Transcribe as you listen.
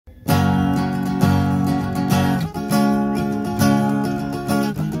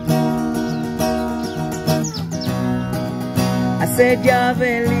said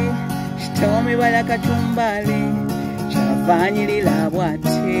Javeli, she told me about Kachumbali. Chavanyilila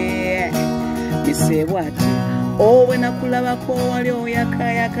wate, me say what? Oh, when I kulaba ko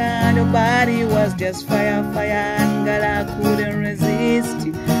yaka yaka, and your body was just fire, fire, and girl, I couldn't resist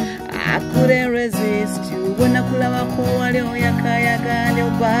you. I couldn't resist you. When I kulaba ko yaka yaka, and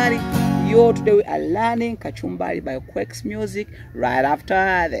your body. Yo, today we are learning Kachumbali by Quex music right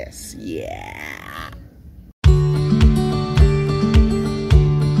after this. Yeah.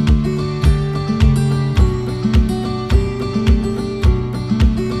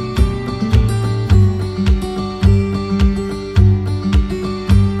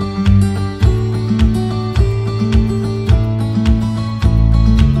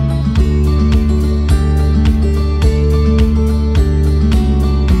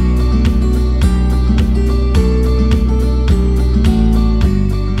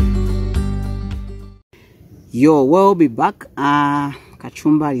 Yo, we'll be back.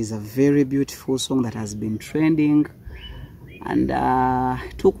 Kachumbali is a very beautiful song that has been trending, and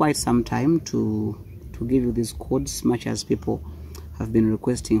it took quite some time to give you these chords, much as people have been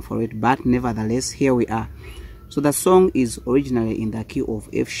requesting for it, but nevertheless here we are. So the song is originally in the key of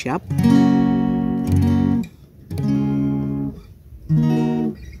F sharp,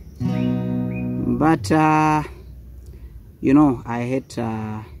 but you know, I hate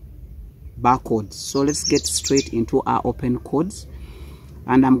bar chords, so let's get straight into our open chords,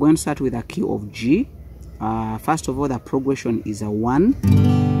 and I'm going to start with a key of G. First of all, the progression is a 1,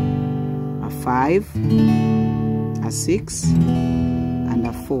 a 5, a 6, and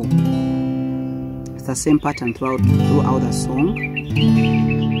a 4. It's the same pattern throughout the song.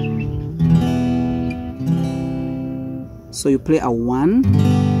 So you play a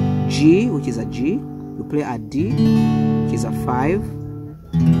 1, G, which is a G, you play a D, which is a 5,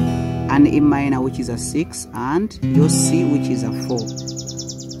 and E minor, which is a 6, and your C, which is a 4.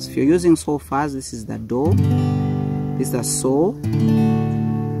 So if you're using so fast, this is the Do, this is the So,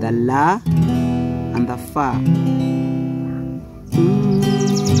 the La, and the Fa.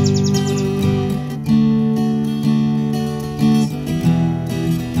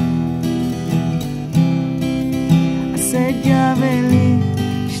 I said Javeli,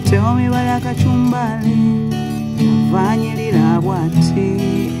 she told me about Kachumbali. Chavanyilila wate,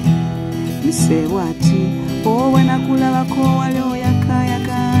 me say what? Oh, when I kulaba ko yaka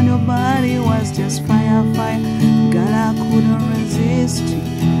yaka, and your body was just fire, fire. Girl, I couldn't resist you.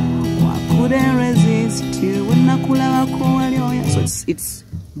 Oh, I couldn't resist you. When I kulaba ko yaka. So it's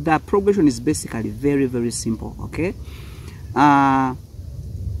the progression is basically very, very simple. Okay. I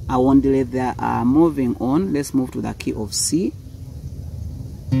won't delay there. Moving on, let's move to the key of C.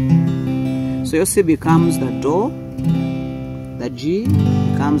 So your C becomes the Do, the G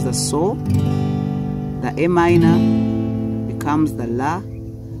becomes the So, the A minor becomes the La,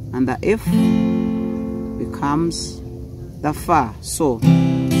 and the F becomes the Fa. So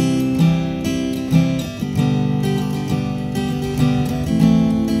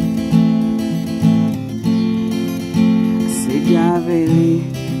Javeli,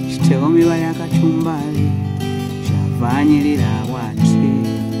 she tell me why I Kachumbali, Chavanyilila wate,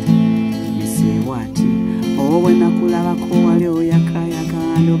 me say what? Oh, when I kulaba ko yaka yaka,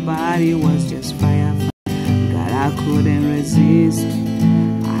 and your body was just fire, fire. God, I couldn't resist.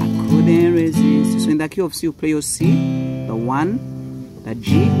 I couldn't resist. So in the key of C, you play your C, the 1, the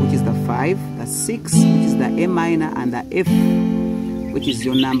G, which is the 5, the 6, which is the A minor, and the F, which is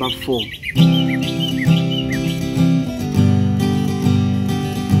your number 4.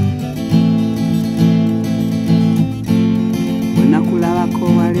 When I kulaba ko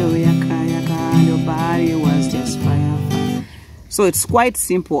yaka yaka, and your body was just fire, fire. So it's quite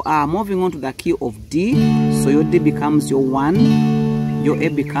simple. Moving on to the key of D. So your D becomes your 1, your A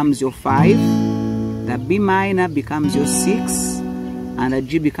becomes your 5, the B minor becomes your 6, and the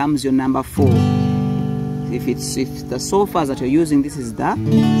G becomes your number 4. If the so fars that you're using, this is the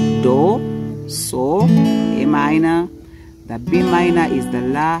Do, So, A minor, the B minor is the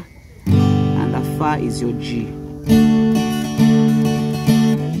La, and the Fa is your G.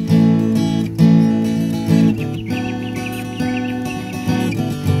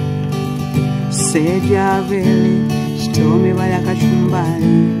 Said Javeli, she told me about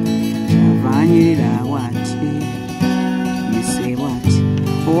Kachumbali, Chavanyilila wate, me say what?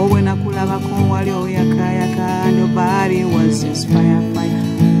 Oh, when I kulaba ko yaka yaka, and your body was just fire, fire.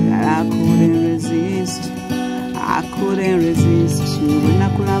 That I couldn't resist. I couldn't resist you. When I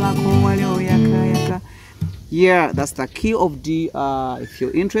kulaba ko yaka yaka. Yeah, that's the key of D. If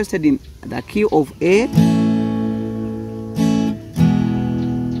you're interested in the key of A,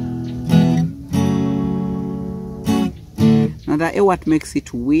 now the what makes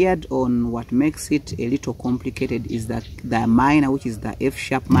it weird or what makes it a little complicated is that the minor, which is the F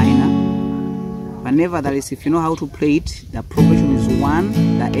sharp minor. But nevertheless, if you know how to play it, the progression is 1,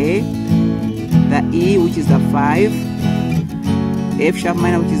 the A, the E, which is the 5, F sharp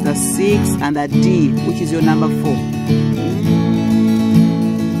minor, which is the 6, and the D, which is your number 4.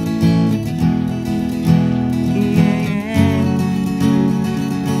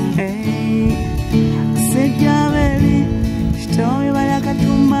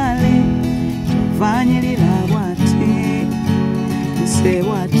 Say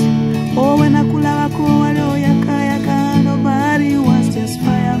what? Oh, when I could have nobody was just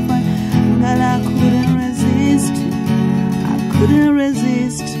fire. But I couldn't resist. I couldn't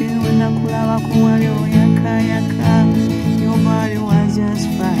resist when I could have your body was just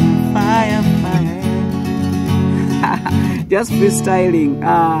fire. Just freestyling.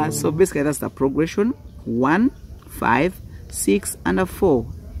 So basically that's the progression: 1, 5, 6, and a 4,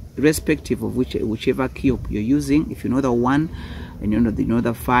 irrespective of whichever key you're using. If you know the 1, and you know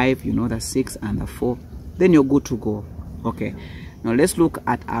the 5, you know the 6 and the 4, then you're good to go. Okay, now let's look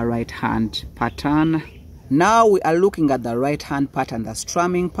at our right hand pattern. Now we are looking at the right hand pattern. The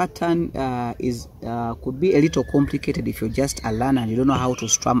strumming pattern could be a little complicated if you're just a learner and you don't know how to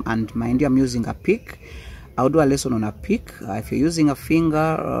strum. And mind you, I'm using a pick. I'll do a lesson on a pick. If you're using a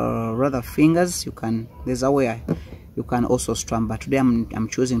finger, rather fingers, you can, there's a way you can also strum, but today I'm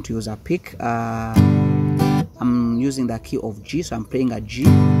choosing to use a pick. I'm using the key of G, so I'm playing a G.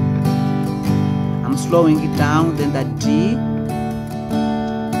 I'm slowing it down, then the D,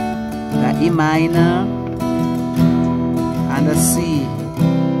 the E minor, and the C.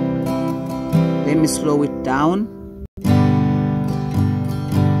 Let me slow it down.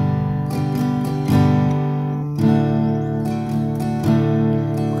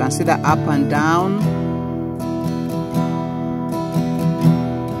 You can see the up and down.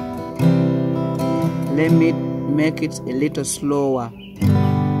 Let me make it a little slower.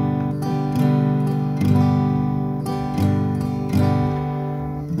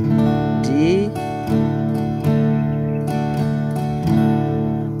 D,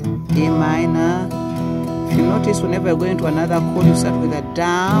 E minor. If you notice, whenever you're going to another chord, you start with a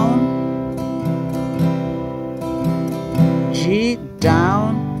down, G,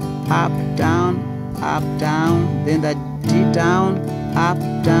 down, up, down, then the D down, up,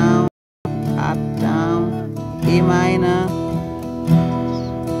 down, E minor,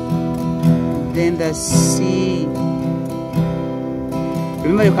 then the C.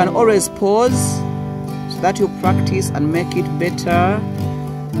 Remember, you can always pause so that you practice and make it better.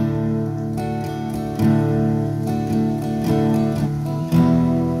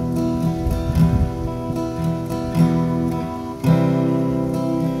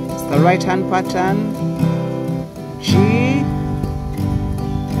 It's the right hand pattern. G,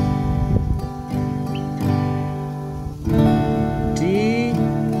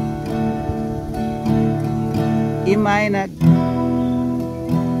 E minor,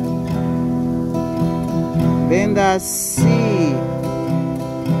 then the C,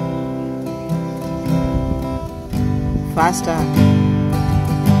 faster,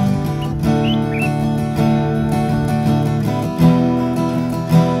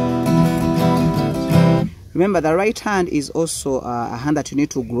 remember the right hand is also a hand that you need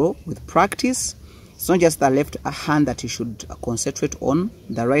to grow with practice. It's not just the left hand that you should concentrate on.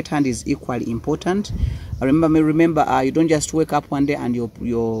 The right hand is equally important. Remember, you don't just wake up one day and you're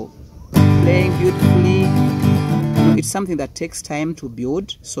playing beautifully. No, it's something that takes time to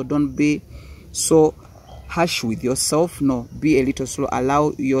build. So don't be so harsh with yourself. No, be a little slow.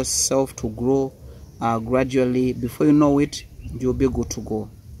 Allow yourself to grow gradually. Before you know it, you'll be good to go.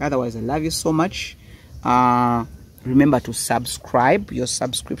 Otherwise, I love you so much. Remember to subscribe. Your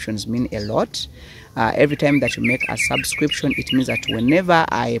subscriptions mean a lot. Every time that you make a subscription, it means that whenever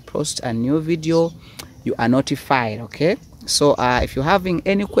I post a new video, you are notified. Okay, so if you're having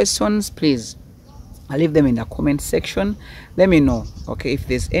any questions, please leave them in the comment section. Let me know. Okay, if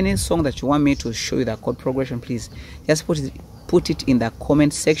there's any song that you want me to show you the chord progression, please just put it in the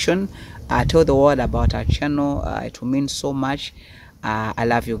comment section. Tell the world about our channel. It will mean so much. I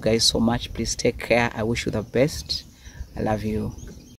love you guys so much. Please take care. I wish you the best. I love you.